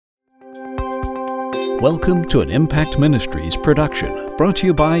Welcome to an Impact Ministries production, brought to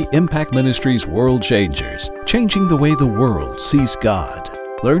you by Impact Ministries World Changers, changing the way the world sees God.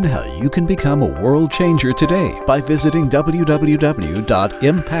 Learn how you can become a world changer today by visiting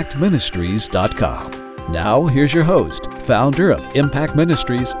www.impactministries.com. Now, here's your host, founder of Impact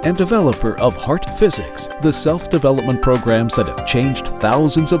Ministries and developer of Heart Physics, the self-development programs that have changed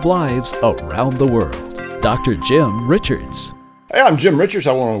thousands of lives around the world, Dr. Jim Richards. Hey, I'm Jim Richards.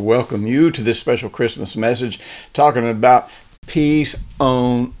 I want to welcome you to this special Christmas message talking about peace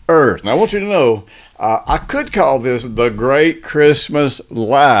on earth. Now, I want you to know, I could call this the Great Christmas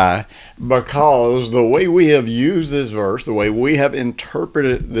Lie because the way we have used this verse, the way we have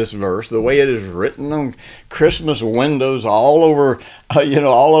interpreted this verse, the way it is written on Christmas windows all over,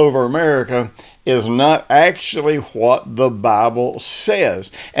 all over America, is not actually what the Bible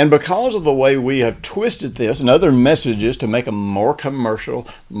says. And because of the way we have twisted this and other messages to make them more commercial,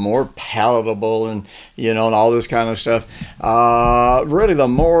 more palatable, and all this kind of stuff, really the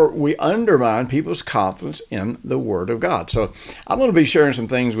more we undermine people's confidence in the Word of God. So I'm going to be sharing some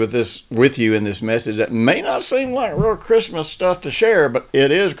things with you in this message that may not seem like real Christmas stuff to share, but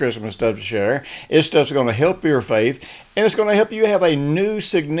it is Christmas stuff to share. It's stuff that's going to help your faith, and it's going to help you have a new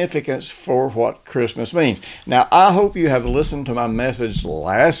significance for what Christmas means. Now, I hope you have listened to my message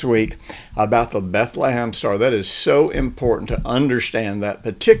last week about the Bethlehem star. That is so important to understand that,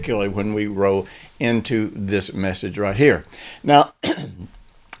 particularly when we roll into this message right here. Now,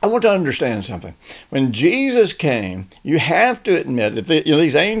 I want to understand something. When Jesus came, you have to admit that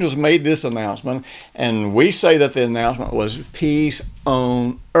these angels made this announcement, and we say that the announcement was peace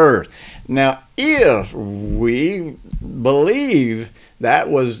on earth. Now, if we believe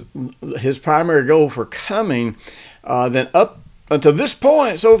that was his primary goal for coming, then up until this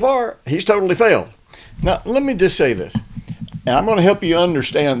point so far, he's totally failed. Now, let me just say this. And I'm going to help you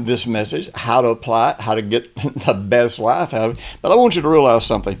understand this message, how to apply it, how to get the best life out of it. But I want you to realize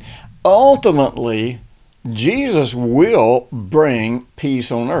something. Ultimately, Jesus will bring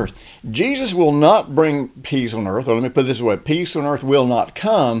peace on earth. Jesus will not bring peace on earth, or let me put it this way, peace on earth will not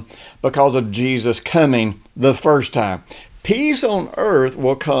come because of Jesus coming the first time. Peace on earth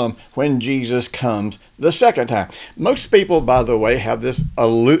will come when Jesus comes the second time. Most people, by the way, have this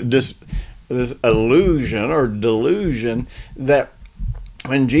illusion or delusion that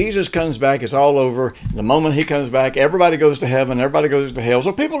when Jesus comes back, it's all over. The moment he comes back, everybody goes to heaven, everybody goes to hell.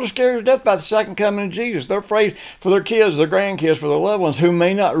 So people are scared to death by the second coming of Jesus. They're afraid for their kids, their grandkids, for their loved ones who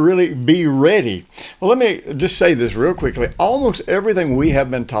may not really be ready. Well, let me just say this real quickly. Almost everything we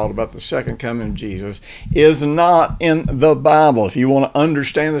have been taught about the second coming of Jesus is not in the Bible. If you want to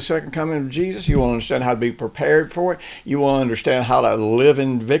understand the second coming of Jesus, you want to understand how to be prepared for it, you want to understand how to live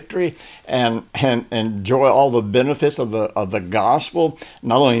in victory and enjoy all the benefits of the gospel,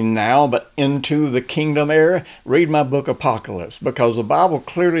 not only now, but into the kingdom era, read my book Apocalypse, because the Bible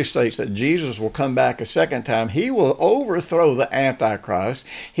clearly states that Jesus will come back a second time. He will overthrow the Antichrist.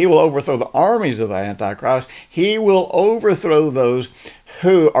 He will overthrow the armies of the Antichrist. He will overthrow those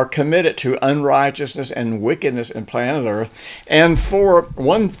who are committed to unrighteousness and wickedness in planet Earth. And for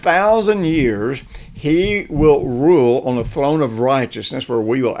 1,000 years, he will rule on the throne of righteousness, where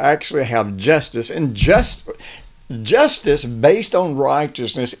we will actually have justice. And justice based on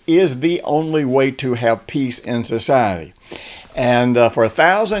righteousness is the only way to have peace in society. And for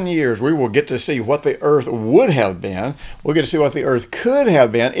 1,000 years, we will get to see what the earth would have been. We'll get to see what the earth could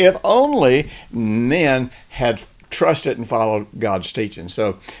have been if only men had trusted and followed God's teaching.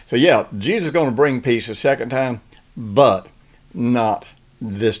 So yeah, Jesus is going to bring peace a second time, but not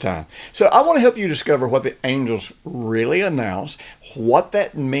this time. So I want to help you discover what the angels really announced, what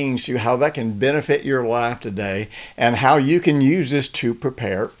that means to you, how that can benefit your life today, and how you can use this to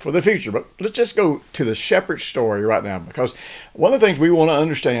prepare for the future. But let's just go to the shepherd story right now, because one of the things we want to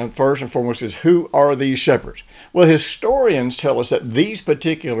understand first and foremost is, who are these shepherds? Well, historians tell us that these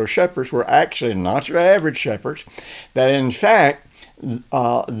particular shepherds were actually not your average shepherds, that in fact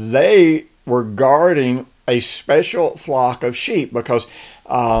they were guarding a special flock of sheep, because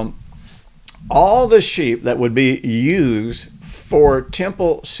all the sheep that would be used for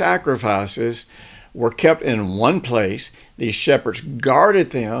temple sacrifices were kept in one place. These shepherds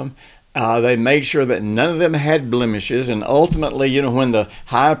guarded them. They made sure that none of them had blemishes. And ultimately, when the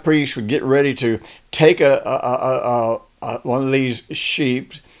high priest would get ready to take one of these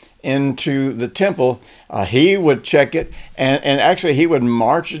sheep into the temple, he would check it, and actually he would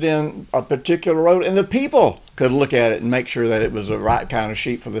march it in a particular road, and the people could look at it and make sure that it was the right kind of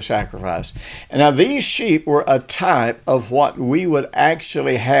sheep for the sacrifice. And now these sheep were a type of what we would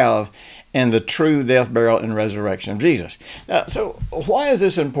actually have and the true death, burial, and resurrection of Jesus. Now, so why is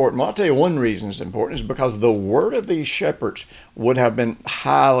this important? Well, I'll tell you one reason it's important is because the word of these shepherds would have been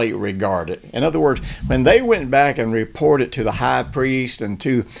highly regarded. In other words, when they went back and reported to the high priest and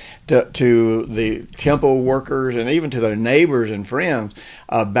to the temple workers and even to their neighbors and friends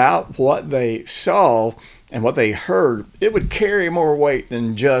about what they saw and what they heard, it would carry more weight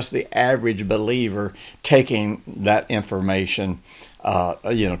than just the average believer taking that information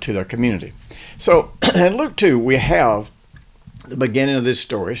to their community. So in Luke 2, we have the beginning of this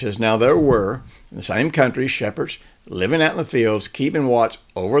story. It says, now there were in the same country shepherds living out in the fields, keeping watch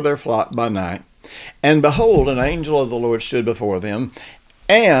over their flock by night. And behold, an angel of the Lord stood before them,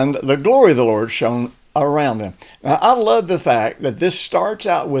 and the glory of the Lord shone around them. Now, I love the fact that this starts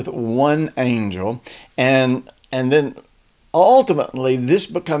out with one angel, and then ultimately this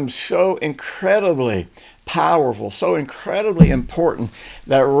becomes so incredibly powerful, so incredibly important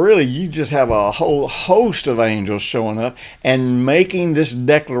that really you just have a whole host of angels showing up and making this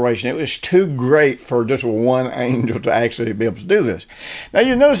declaration. It was too great for just one angel to actually be able to do this. Now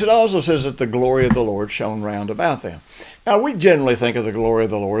you notice it also says that the glory of the Lord shone round about them. Now, we generally think of the glory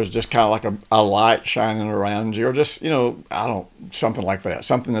of the Lord as just kind of like a light shining around you, or just, something like that,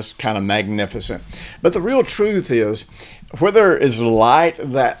 something that's kind of magnificent. But the real truth is, whether it's light,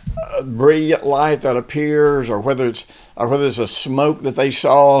 that brilliant light that appears, or whether it's a smoke that they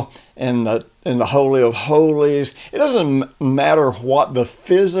saw in the Holy of Holies, it doesn't matter what the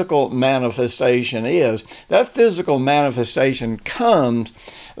physical manifestation is. That physical manifestation comes.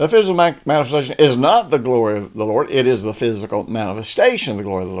 The physical manifestation is not the glory of the Lord. It is the physical manifestation of the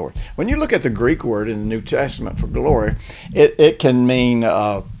glory of the Lord. When you look at the Greek word in the New Testament for glory, it can mean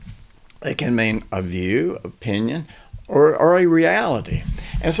a view, opinion, or a reality.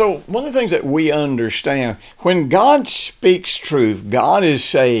 And so one of the things that we understand, when God speaks truth, God is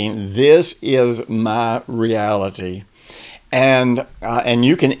saying, this is my reality. And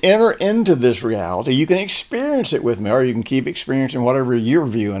you can enter into this reality. You can experience it with me, or you can keep experiencing whatever your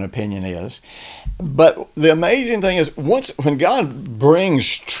view and opinion is. But the amazing thing is, when God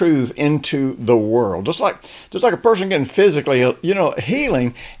brings truth into the world, just like a person getting physically,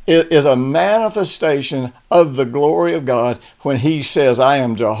 healing is a manifestation of the glory of God when He says, "I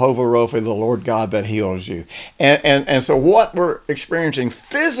am Jehovah Rapha, the Lord God that heals you." And so what we're experiencing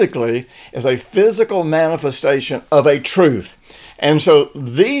physically is a physical manifestation of a truth. And so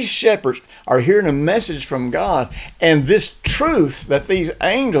these shepherds are hearing a message from God, and this truth that these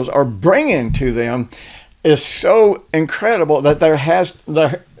angels are bringing to them is so incredible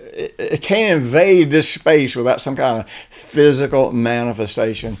that it can't invade this space without some kind of physical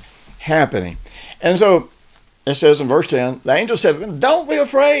manifestation happening. And so it says in verse 10, the angel said to them, "Don't be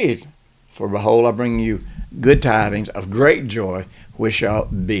afraid, for behold, I bring you good tidings of great joy, which shall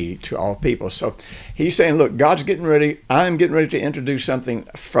be to all people." So he's saying, look, I'm getting ready to introduce something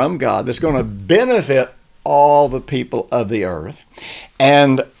from God that's going to benefit all the people of the earth.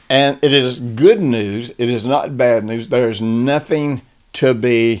 And it is good news. It is not bad news. There is nothing to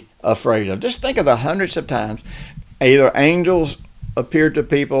be afraid of. Just think of the hundreds of times either angels appeared to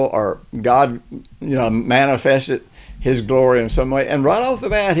people or God, manifested His glory in some way. And right off the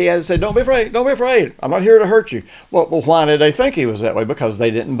bat, He had to say, don't be afraid, don't be afraid. I'm not here to hurt you. Well, why did they think He was that way? Because they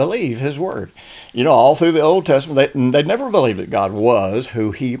didn't believe His word. All through the Old Testament, they never believed that God was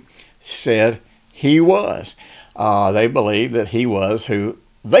who He said He was. They believed that He was who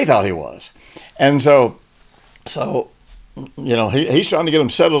they thought He was. And so He's trying to get them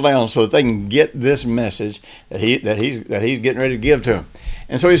settled down so that they can get this message that he's getting ready to give to them.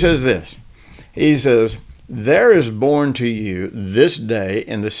 And so He says this. He says, "There is born to you this day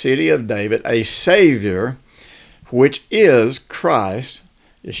in the city of David a Savior, which is Christ,"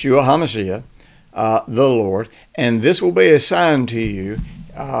 Yeshua HaMashiach, the Lord, "and this will be a sign to you.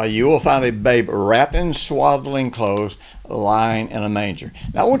 You will find a babe wrapped in swaddling clothes, lying in a manger."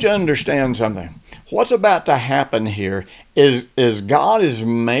 Now I want you to understand something. What's about to happen here is God is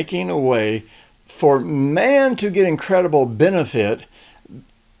making a way for man to get incredible benefit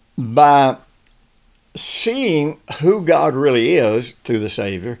by seeing who God really is through the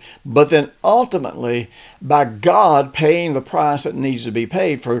Savior, but then ultimately by God paying the price that needs to be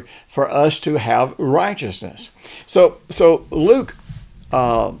paid for us to have righteousness. So Luke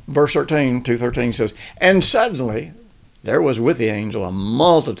verse 2:13 says, "And suddenly there was with the angel a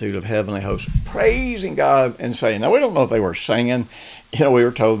multitude of heavenly hosts praising God and saying," now we don't know if they were singing. We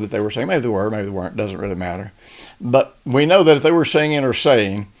were told that they were singing. Maybe they were, maybe they weren't. Doesn't really matter. But we know that if they were singing or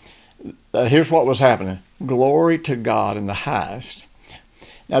saying, here's what was happening. Glory to God in the highest.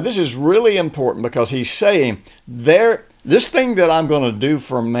 Now this is really important because he's saying this thing that I'm going to do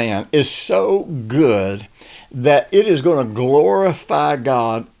for man is so good that it is going to glorify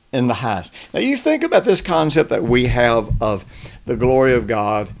God in the highest. Now you think about this concept that we have of the glory of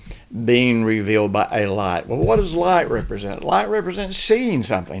God being revealed by a light. Well, what does light represent? Light represents seeing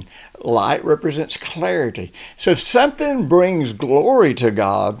something. Light represents clarity. So if something brings glory to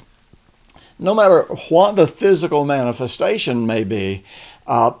God, no matter what the physical manifestation may be,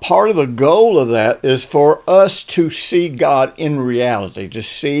 part of the goal of that is for us to see God in reality, to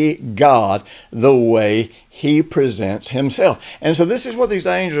see God the way He presents Himself. And so this is what these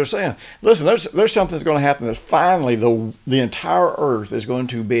angels are saying. Listen, there's something that's going to happen that finally the entire earth is going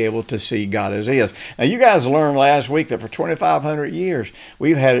to be able to see God as He is. Now, you guys learned last week that for 2,500 years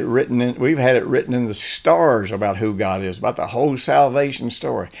we've had it written in the stars about who God is, about the whole salvation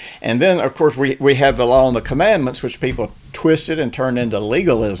story. And then, of course, we have the law and the commandments, which people twisted and turned into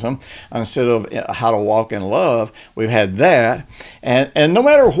legalism instead of how to walk in love. We've had that. And no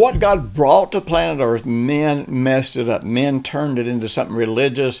matter what God brought to planet Earth, men messed it up. Men turned it into something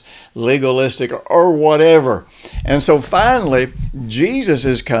religious, legalistic, or whatever. And so finally, Jesus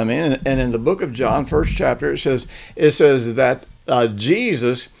is coming. And in the book of John, first chapter, it says that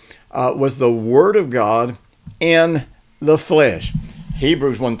Jesus was the Word of God in the flesh.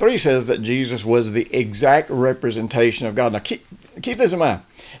 Hebrews 1:3 says that Jesus was the exact representation of God. Now keep this in mind.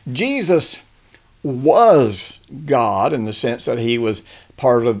 Jesus was God in the sense that He was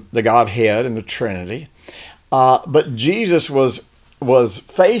part of the Godhead and the Trinity. But Jesus was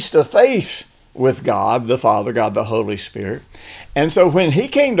face to face with God, the Father, God, the Holy Spirit. And so when He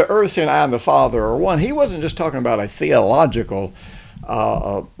came to earth saying, I and the Father are one, He wasn't just talking about a theological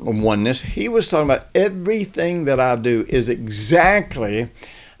oneness. He was talking about everything that I do is exactly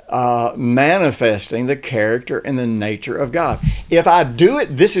manifesting the character and the nature of God. If I do it,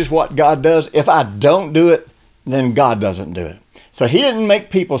 this is what God does. If I don't do it, then God doesn't do it. So He didn't make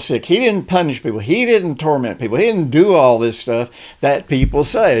people sick. He didn't punish people. He didn't torment people. He didn't do all this stuff that people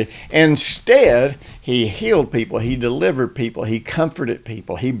say. Instead, He healed people. He delivered people. He comforted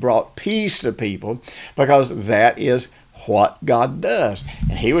people. He brought peace to people, because that is what God does.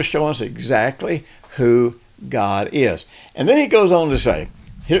 And He was showing us exactly who God is. And then He goes on to say,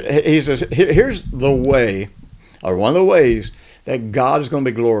 He says, here's the way, or one of the ways that God is going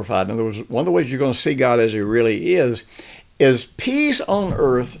to be glorified. In other words, one of the ways you're going to see God as He really is peace on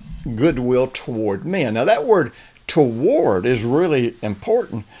earth, goodwill toward men. Now that word toward is really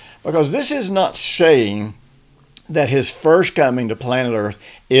important, because this is not saying that His first coming to planet Earth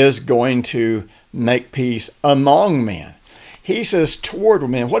is going to make peace among men. He says toward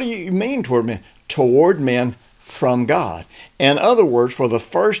men. What do you mean toward men? Toward men from God. In other words, for the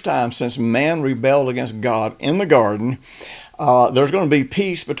first time since man rebelled against God in the garden, there's going to be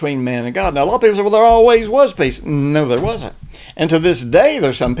peace between man and God. Now, a lot of people say, well, there always was peace. No, there wasn't. And to this day,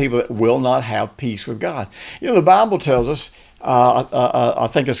 there's some people that will not have peace with God. You know, the Bible tells us, I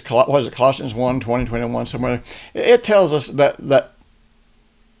think it's, Colossians 1, 20, 21, somewhere. It tells us that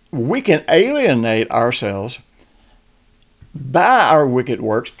we can alienate ourselves by our wicked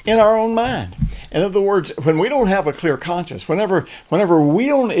works in our own mind. In other words, when we don't have a clear conscience, whenever we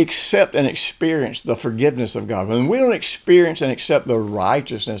don't accept and experience the forgiveness of God, when we don't experience and accept the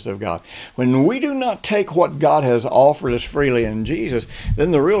righteousness of God, when we do not take what God has offered us freely in Jesus,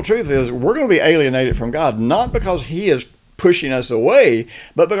 then the real truth is we're going to be alienated from God, not because He is pushing us away,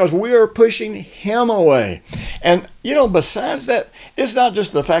 but because we are pushing Him away. And, you know, besides that, it's not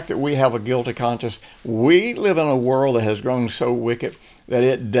just the fact that we have a guilty conscience. We live in a world that has grown so wicked that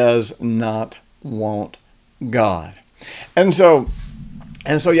it does not want God. And so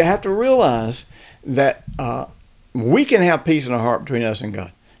you have to realize that we can have peace in our heart between us and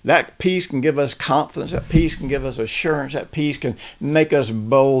God. That peace can give us confidence. That peace can give us assurance. That peace can make us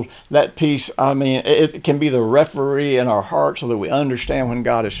bold. That peace, it can be the referee in our heart so that we understand when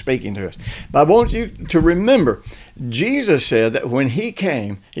God is speaking to us. But I want you to remember, Jesus said that when He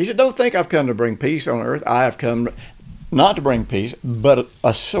came, He said, don't think I've come to bring peace on earth. I have come not to bring peace, but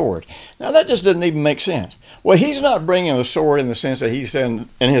a sword. Now, that just doesn't even make sense. Well, He's not bringing a sword in the sense that He said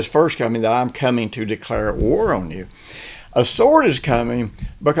in His first coming that I'm coming to declare war on you. A sword is coming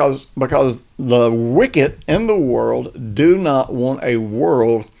because the wicked in the world do not want a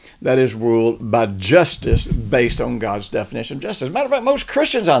world that is ruled by justice based on God's definition of justice. As a matter of fact, most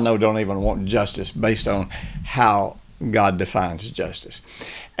Christians I know don't even want justice based on how God defines justice.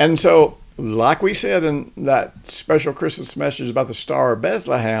 And so, like we said in that special Christmas message about the Star of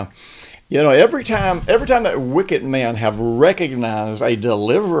Bethlehem, you know, every time that wicked men have recognized a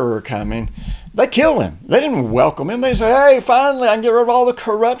deliverer coming, They killed him. They didn't welcome him. They say, hey, finally, I can get rid of all the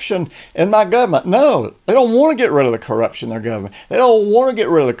corruption in my government. No, they don't want to get rid of the corruption in their government. They don't want to get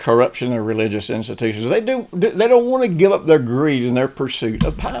rid of the corruption in their religious institutions. They don't want to give up their greed in their pursuit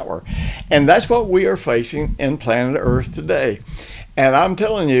of power. And that's what we are facing in planet Earth today. And I'm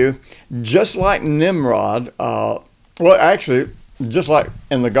telling you, just like Nimrod, just like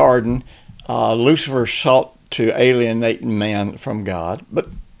in the garden, Lucifer sought to alienate man from God, but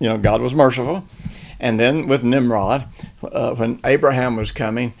God was merciful. And then with Nimrod, when Abraham was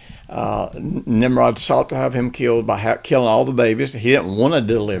coming, Nimrod sought to have him killed by killing all the babies. He didn't want to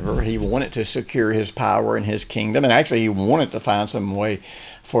deliver. He wanted to secure his power and his kingdom. And actually, he wanted to find some way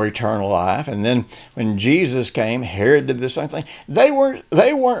for eternal life. And then when Jesus came, Herod did the same thing.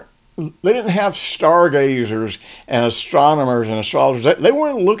 They didn't have stargazers and astronomers and astrologers. They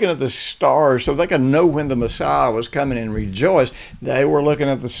weren't looking at the stars so they could know when the Messiah was coming and rejoice. They were looking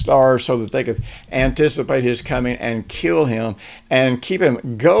at the stars so that they could anticipate his coming and kill him and keep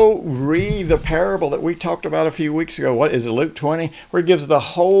him. Go read the parable that we talked about a few weeks ago. What is it, Luke 20? Where it gives the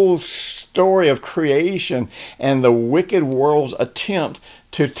whole story of creation and the wicked world's attempt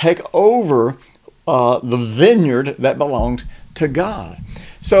to take over the vineyard that belonged to God.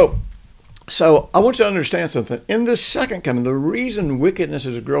 So I want you to understand something. In this second coming, the reason wickedness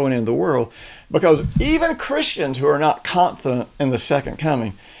is growing in the world, because even Christians who are not confident in the second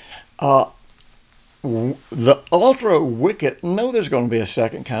coming, the ultra wicked know there's going to be a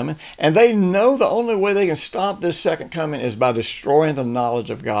second coming, and they know the only way they can stop this second coming is by destroying the knowledge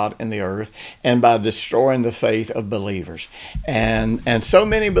of God in the earth and by destroying the faith of believers. And so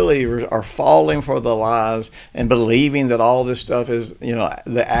many believers are falling for the lies and believing that all this stuff is,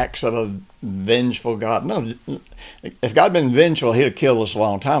 the acts of a vengeful God. No, if God had been vengeful, he'd have killed us a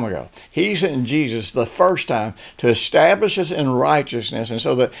long time ago. He sent Jesus the first time to establish us in righteousness, and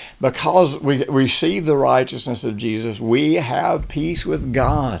so that because we receive the righteousness of Jesus, we have peace with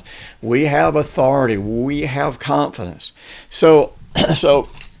God. We have authority. We have confidence. So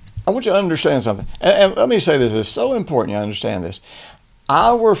I want you to understand something. And let me say this. It's so important you understand this.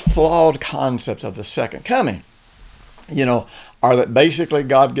 Our flawed concepts of the second coming, are that basically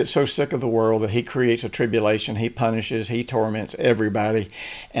God gets so sick of the world that he creates a tribulation, he punishes, he torments everybody,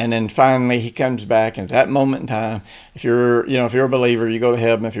 and then finally he comes back, and at that moment in time, if you're a believer, you go to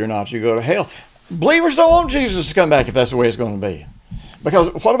heaven. If you're not, you go to hell. Believers don't want Jesus to come back if that's the way it's going to be.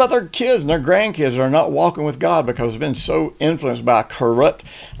 Because what about their kids and their grandkids that are not walking with God because they've been so influenced by a corrupt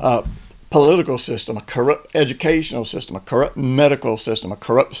political system, a corrupt educational system, a corrupt medical system, a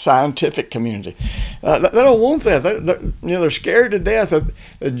corrupt scientific community? They don't want that. They're scared to death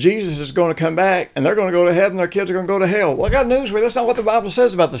that Jesus is going to come back and they're going to go to heaven. Their kids are going to go to hell. Well, I got news for you. That's not what the Bible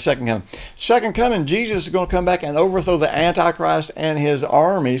says about the second coming. Second coming, Jesus is going to come back and overthrow the Antichrist and his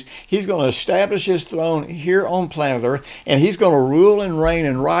armies. He's going to establish his throne here on planet Earth, and he's going to rule and reign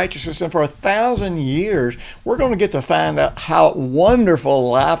in righteousness. And for 1,000 years, we're going to get to find out how wonderful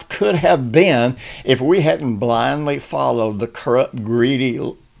life could have been if we hadn't blindly followed the corrupt, greedy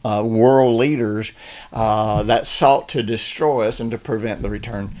world leaders that sought to destroy us and to prevent the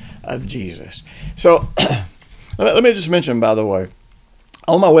return of Jesus. So let me just mention, by the way,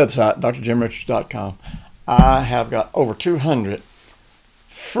 on my website, drjimrichards.com, I have got over 200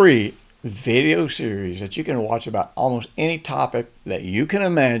 free video series that you can watch about almost any topic that you can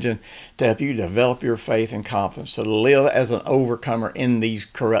imagine to help you develop your faith and confidence to live as an overcomer in these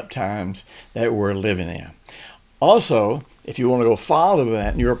corrupt times that we're living in. Also, if you want to go follow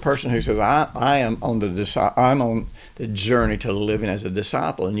that, and you're a person who says, I'm on the journey to living as a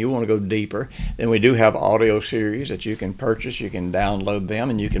disciple, and you want to go deeper, then we do have audio series that you can purchase. You can download them,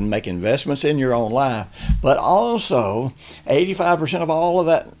 and you can make investments in your own life. But also, 85% of all of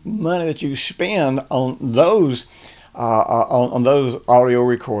that money that you spend on those audio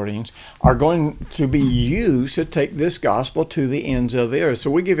recordings are going to be used to take this gospel to the ends of the earth.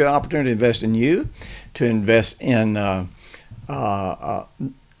 So we give you an opportunity to invest in you, to invest in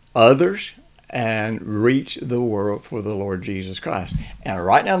others, and reach the world for the Lord Jesus Christ. And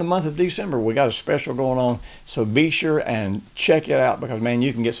right now in the month of December, we got a special going on, so be sure and check it out, because man,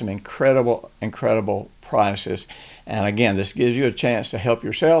 you can get some incredible prices. And again, this gives you a chance to help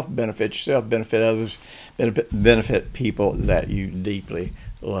yourself, benefit others, benefit people that you deeply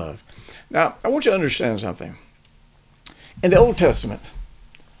love. Now, I want you to understand something. In the Old Testament,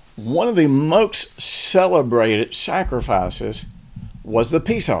 one of the most celebrated sacrifices was the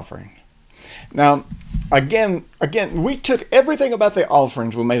peace offering. Now, again, we took everything about the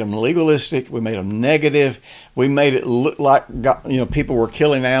offerings. We made them legalistic. We made them negative. We made it look like God, people were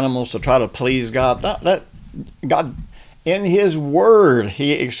killing animals to try to please God. God In his word,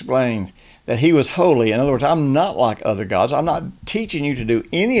 he explained that he was holy. In other words, I'm not like other gods. I'm not teaching you to do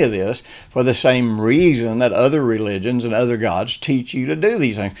any of this for the same reason that other religions and other gods teach you to do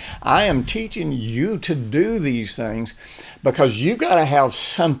these things. I am teaching you to do these things because you got to have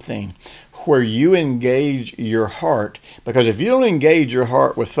something where you engage your heart. Because if you don't engage your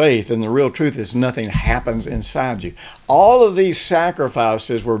heart with faith, then the real truth is nothing happens inside you. All of these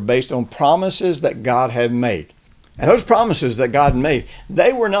sacrifices were based on promises that God had made. And those promises that God made,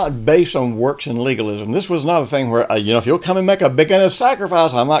 they were not based on works and legalism. This was not a thing where, if you'll come and make a big enough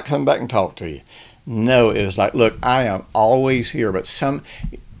sacrifice, I might come back and talk to you. No, it was like, look, I am always here. But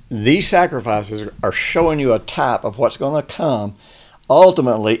these sacrifices are showing you a type of what's going to come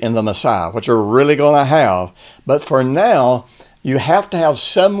ultimately in the Messiah, what you're really going to have. But for now, you have to have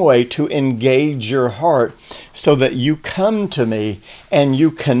some way to engage your heart so that you come to me and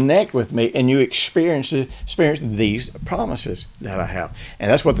you connect with me and you experience these promises that I have. And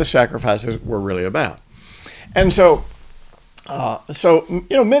that's what the sacrifices were really about. And so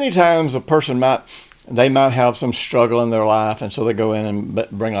many times a person might have some struggle in their life, and so they go in and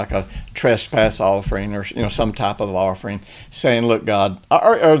bring like a trespass offering or some type of offering, saying, "Look, God,"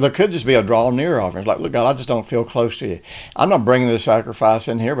 or there could just be a draw near offering. It's like, "Look, God, I just don't feel close to you. I'm not bringing this sacrifice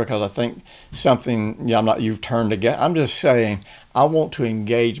in here because I think something you've turned against. I'm just saying I want to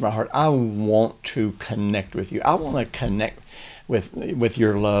engage my heart. I want to connect with you. I want to connect with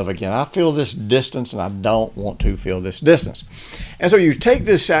your love again. I feel this distance, and I don't want to feel this distance." And so you take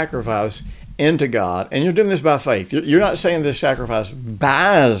this sacrifice into God, and you're doing this by faith. You're not saying this sacrifice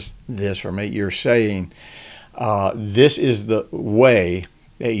buys this from me. You're saying this is the way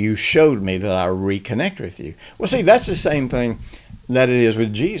that you showed me that I reconnect with you. Well, see, that's the same thing that it is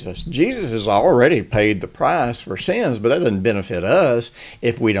with Jesus. Jesus has already paid the price for sins, but that doesn't benefit us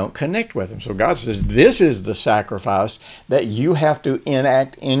if we don't connect with him. So God says this is the sacrifice that you have to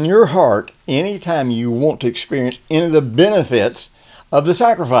enact in your heart anytime you want to experience any of the benefits of the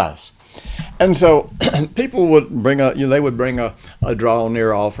sacrifice. And so people would bring a draw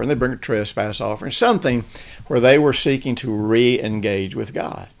near offering, they'd bring a trespass offering, something where they were seeking to re-engage with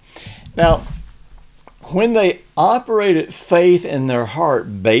God. Now, when they operated faith in their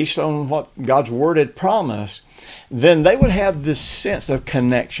heart based on what God's word had promised, then they would have this sense of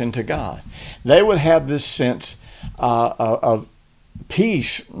connection to God. They would have this sense of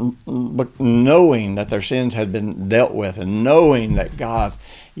peace, knowing that their sins had been dealt with and knowing that God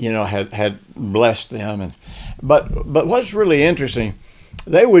had blessed them. But what's really interesting,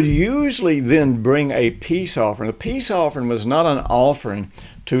 they would usually then bring a peace offering. The peace offering was not an offering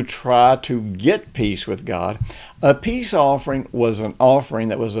to try to get peace with God. A peace offering was an offering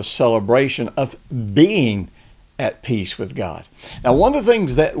that was a celebration of being at peace with God. Now, one of the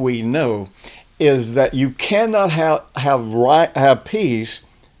things that we know is that you cannot have peace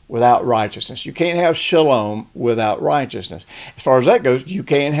without righteousness. You can't have shalom without righteousness. As far as that goes, you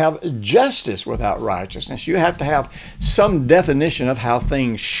can't have justice without righteousness. You have to have some definition of how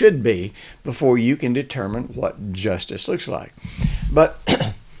things should be before you can determine what justice looks like. But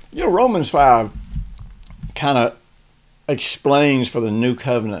Romans 5 kind of explains for the New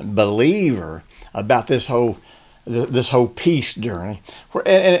Covenant believer about this whole peace journey.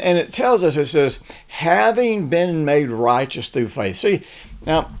 And it tells us, it says, having been made righteous through faith. See,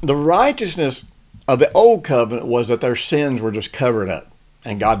 now, the righteousness of the old covenant was that their sins were just covered up,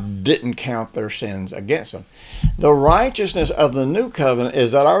 and God didn't count their sins against them. The righteousness of the new covenant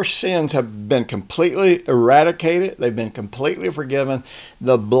is that our sins have been completely eradicated. They've been completely forgiven.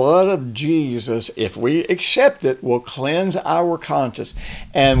 The blood of Jesus, if we accept it, will cleanse our conscience,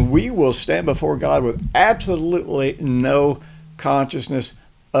 and we will stand before God with absolutely no consciousness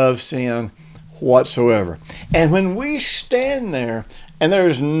of sin whatsoever. And when we stand there, and there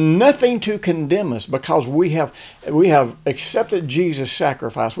is nothing to condemn us because we have accepted Jesus'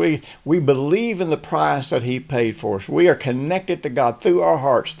 sacrifice. We believe in the price that he paid for us. We are connected to God through our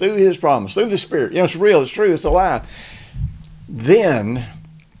hearts, through his promise, through the Spirit. It's real, it's true, it's alive. Then,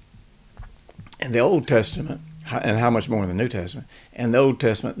 in the Old Testament, and how much more in the New Testament, in the Old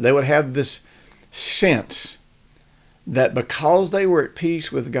Testament, they would have this sense that because they were at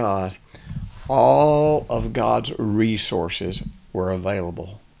peace with God, all of God's resources were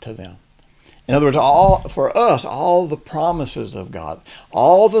available to them. In other words, all the promises of God,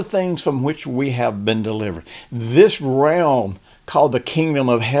 all the things from which we have been delivered, this realm called the kingdom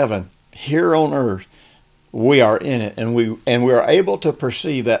of heaven here on earth, we are in it, and we are able to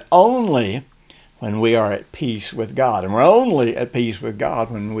perceive that only when we are at peace with God. And we're only at peace with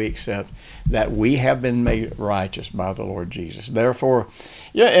God when we accept that we have been made righteous by the Lord Jesus. Therefore,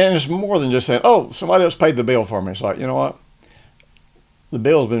 Yeah, and it's more than just saying, oh, somebody else paid the bill for me. It's like, you know what? The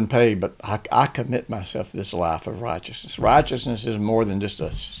bill's been paid, but I commit myself to this life of righteousness. Righteousness is more than just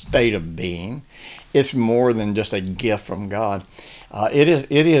a state of being. It's more than just a gift from God. It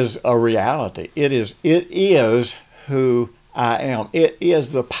is a reality. It is who I am. It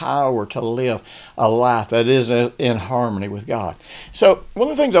is the power to live a life that is in harmony with God. So one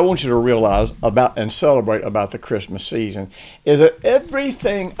of the things I want you to realize about and celebrate about the Christmas season is that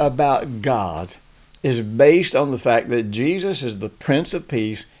everything about God is based on the fact that Jesus is the Prince of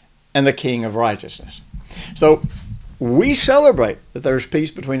Peace and the King of Righteousness. So we celebrate that there's peace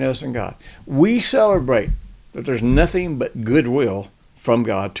between us and God. We celebrate that there's nothing but goodwill from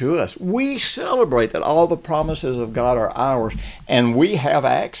God to us. We celebrate that all the promises of God are ours, and we have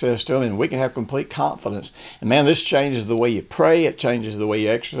access to them, and we can have complete confidence. And man, this changes the way you pray. It changes the way you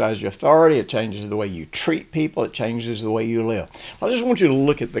exercise your authority. It changes the way you treat people. It changes the way you live. I just want you to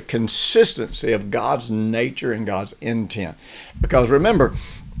look at the consistency of God's nature and God's intent. Because remember,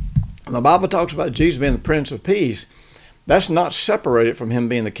 the Bible talks about Jesus being the Prince of Peace. That's not separated from him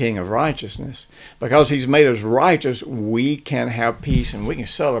being the King of Righteousness. Because he's made us righteous, we can have peace, and we can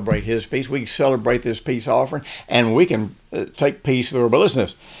celebrate his peace. We can celebrate this peace offering, and we can take peace through. But listen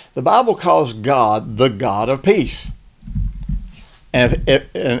to this. The Bible calls God the God of peace. And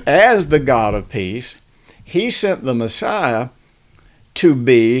as the God of peace, he sent the Messiah to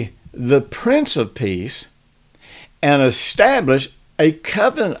be the Prince of Peace and establish a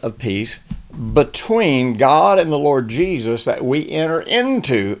covenant of peace between God and the Lord Jesus that we enter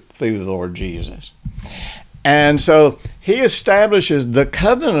into through the Lord Jesus. And so he establishes the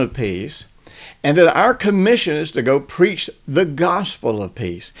covenant of peace, and then our commission is to go preach the gospel of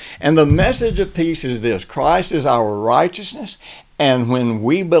peace. And the message of peace is this: Christ is our righteousness, and when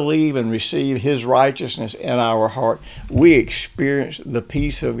we believe and receive his righteousness in our heart, we experience the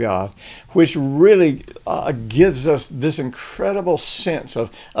peace of God, which really gives us this incredible sense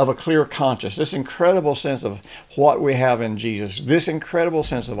of a clear conscience, this incredible sense of what we have in Jesus, this incredible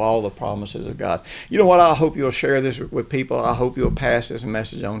sense of all the promises of God. You know what? I hope you'll share this with people. I hope you'll pass this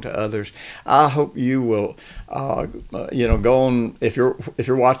message on to others. I hope you will, go on, if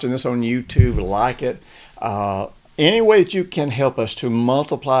you're watching this on YouTube, like it. Any way that you can help us to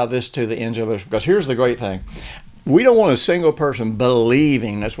multiply this to the ends of the earth. Because here's the great thing. We don't want a single person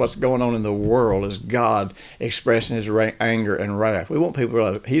believing that's what's going on in the world is God expressing his anger and wrath. We want people to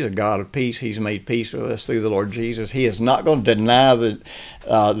realize he's a God of peace. He's made peace with us through the Lord Jesus. He is not going to deny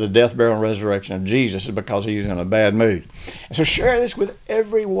the death, burial, and resurrection of Jesus because he's in a bad mood. And so share this with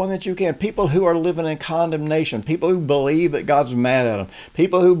everyone that you can. People who are living in condemnation, people who believe that God's mad at them,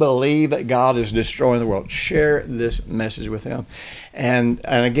 people who believe that God is destroying the world. Share this message with them. And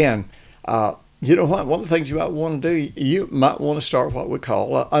again, you know what? One of the things you might want to do, you might want to start what we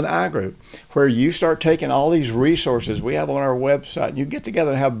call an I group, where you start taking all these resources we have on our website, and you get together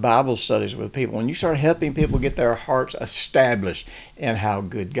and have Bible studies with people, and you start helping people get their hearts established in how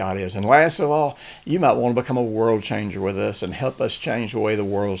good God is. And last of all, you might want to become a world changer with us and help us change the way the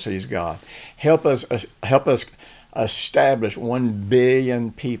world sees God. Help us establish 1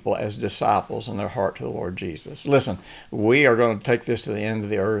 billion people as disciples in their heart to the Lord Jesus. Listen, we are going to take this to the end of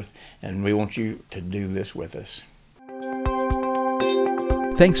the earth, and we want you to do this with us.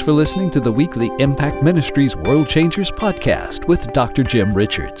 Thanks for listening to the weekly Impact Ministries World Changers podcast with Dr. Jim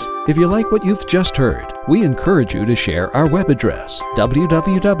Richards. If you like what you've just heard, we encourage you to share our web address,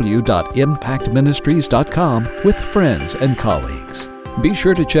 www.impactministries.com, with friends and colleagues. Be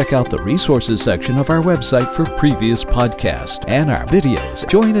sure to check out the resources section of our website for previous podcasts and our videos.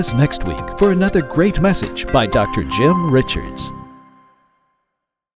 Join us next week for another great message by Dr. Jim Richards.